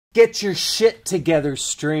Get your shit together,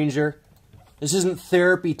 stranger. This isn't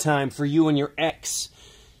therapy time for you and your ex.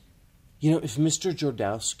 You know, if Mr.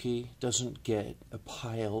 Jodowski doesn't get a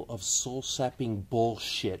pile of soul-sapping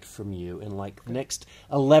bullshit from you in like the next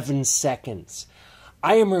 11 seconds,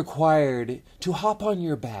 I am required to hop on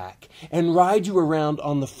your back and ride you around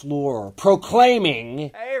on the floor, proclaiming,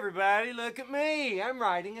 "Hey everybody, look at me. I'm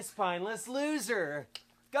riding a spineless loser.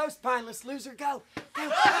 Go, spineless loser, go. Go. Come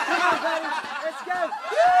on, buddy. Let's go.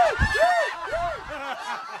 Woo! Woo! Woo!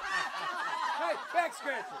 Hey, back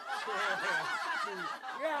scratcher.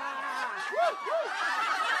 Yeah. Woo! Woo!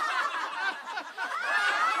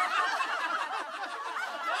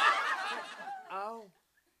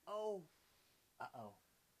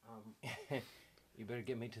 You better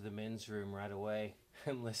get me to the men's room right away,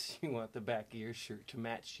 unless you want the back of your shirt to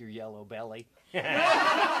match your yellow belly. Yeah,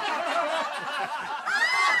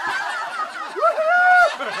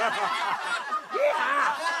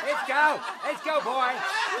 let's go, boy.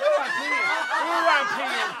 Ooh, I'm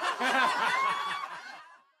peeing.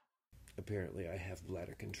 Apparently, I have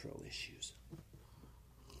bladder control issues.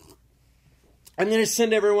 I'm gonna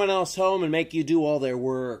send everyone else home and make you do all their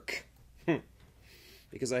work.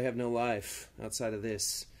 Because I have no life outside of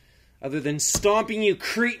this, other than stomping you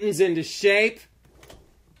cretins into shape.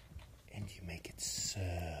 And you make it so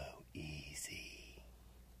easy.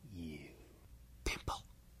 You pimple.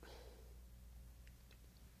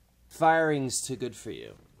 Firing's too good for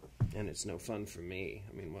you. And it's no fun for me.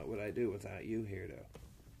 I mean, what would I do without you here to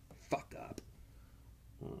fuck up?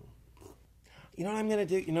 You know what I'm going to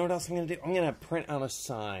do? You know what else I'm going to do? I'm going to print out a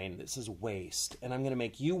sign that says waste. And I'm going to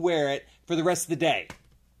make you wear it for the rest of the day.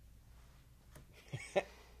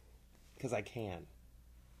 Because I can.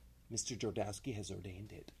 Mr. Jodowski has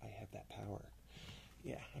ordained it. I have that power.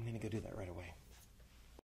 Yeah, I'm going to go do that right away.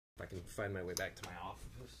 If I can find my way back to my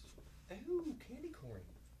office. Ooh, candy corn.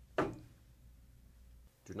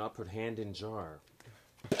 Do not put hand in jar.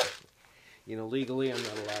 You know, legally I'm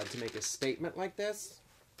not allowed to make a statement like this.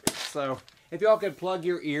 So, if y'all could plug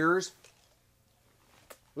your ears,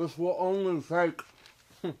 this will only take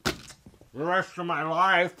the rest of my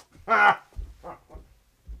life.